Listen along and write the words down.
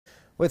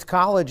With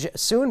college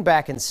soon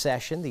back in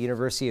session, the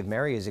University of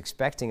Mary is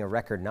expecting a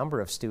record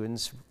number of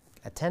students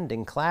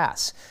attending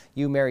class.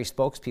 UMary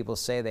spokespeople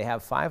say they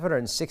have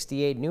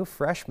 568 new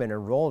freshmen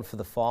enrolled for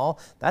the fall.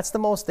 That's the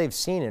most they've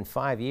seen in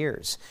 5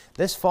 years.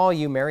 This fall,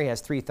 UMary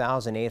has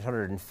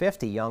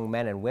 3,850 young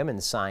men and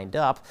women signed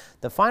up.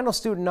 The final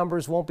student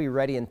numbers won't be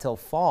ready until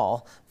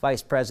fall.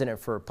 Vice President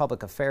for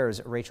Public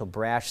Affairs Rachel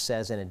Brash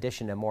says in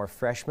addition to more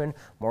freshmen,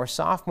 more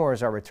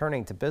sophomores are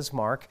returning to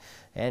Bismarck.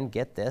 And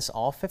get this,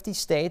 all 50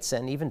 states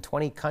and even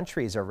 20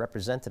 countries are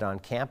represented on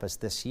campus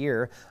this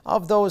year.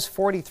 Of those,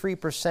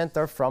 43%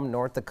 are from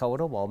North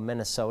Dakota, while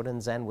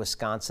Minnesotans and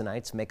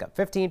Wisconsinites make up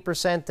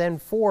 15% and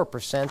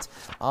 4%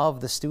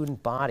 of the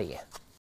student body.